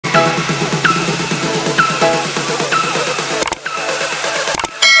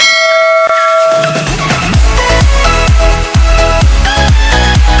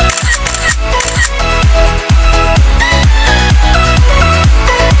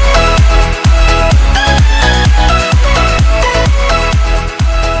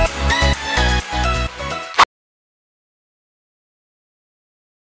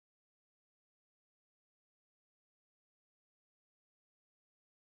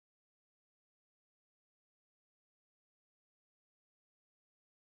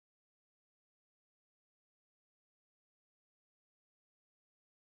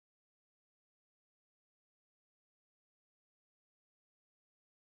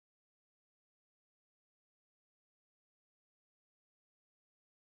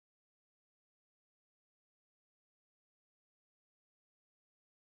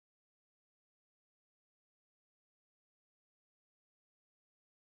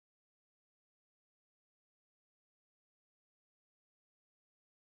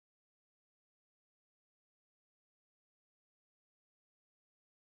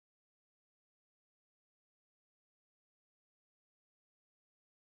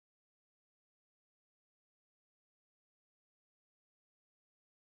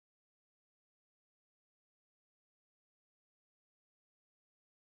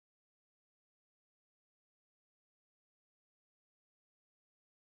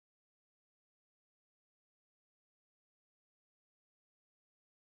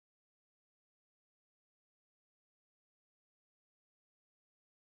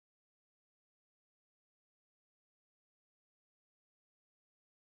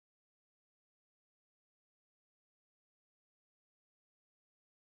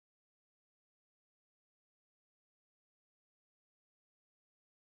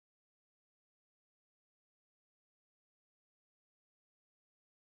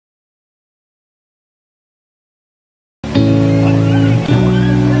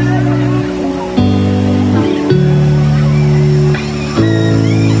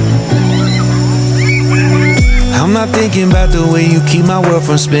not thinking about the way you keep my world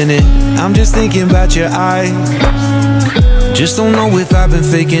from spinning. I'm just thinking about your eyes. Just don't know if I've been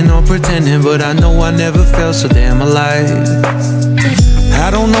faking or pretending, but I know I never felt so damn alive.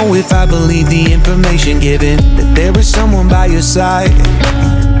 I don't know if I believe the information given, that there is someone by your side,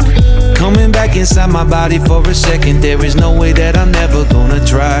 coming back inside my body for a second. There is no way that I'm never gonna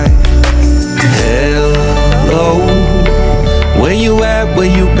try. Hello, where you at, where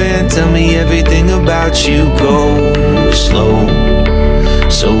you been? Tell me everything about you. Go slow,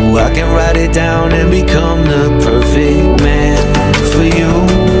 so I can write it down and become the perfect man for you.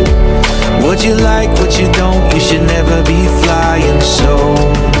 What you like, what you don't, you should never be flying so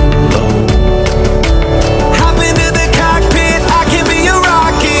low. Hop into the cockpit, I can be a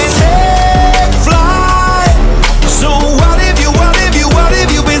rocket. Take flight. So what if you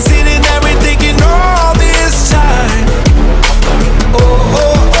been sitting there and thinking all this time? Oh,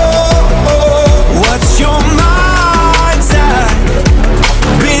 oh, oh, oh, what's your mind's at?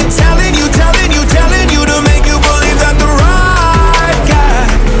 Been telling you to make you believe that the right guy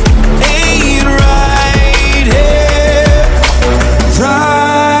ain't right here,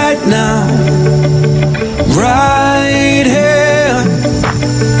 right now, right here.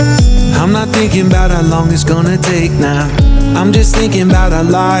 I'm not thinking about how long it's gonna take now. I'm just thinking about our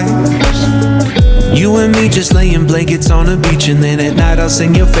lives. You and me just laying blankets on the beach, and then at night I'll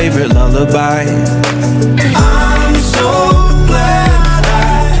sing your favorite lullaby. I'm so glad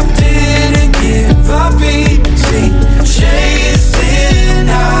I didn't give up easy, chasing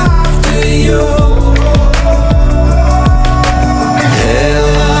after you.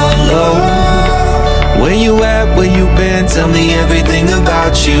 Hello, where you at, where you been? Tell me everything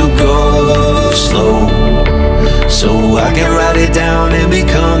about you. Go slow, so I can write it down and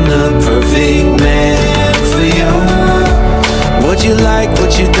become the perfect man for you. What you like,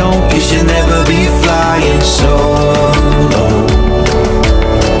 what you don't, you should never be flying so low.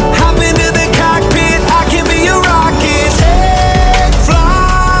 Hop into the cockpit, I can be a rocket. Take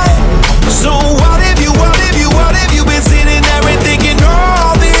flight. So what if you been sitting there and thinking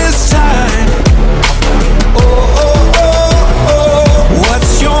all this time? Oh, oh, oh, oh,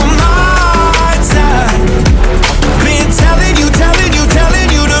 what's your mind's at? Been telling you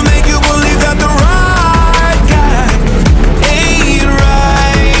to make you believe that the right guy ain't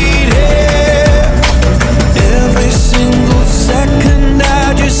right here. Every single second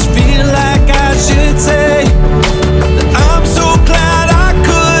I just feel like I should say that I'm so glad I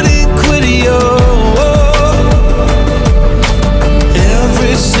couldn't quit you.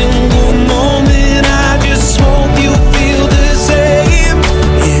 Every single moment I just hope you feel the same.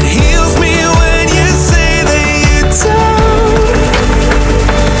 It heals me when you say that you're down.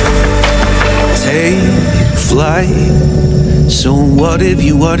 Take flight. So what if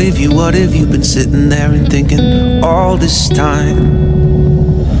you been sitting there and thinking all this time?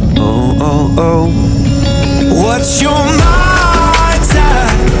 Oh, oh, oh, what's your mind?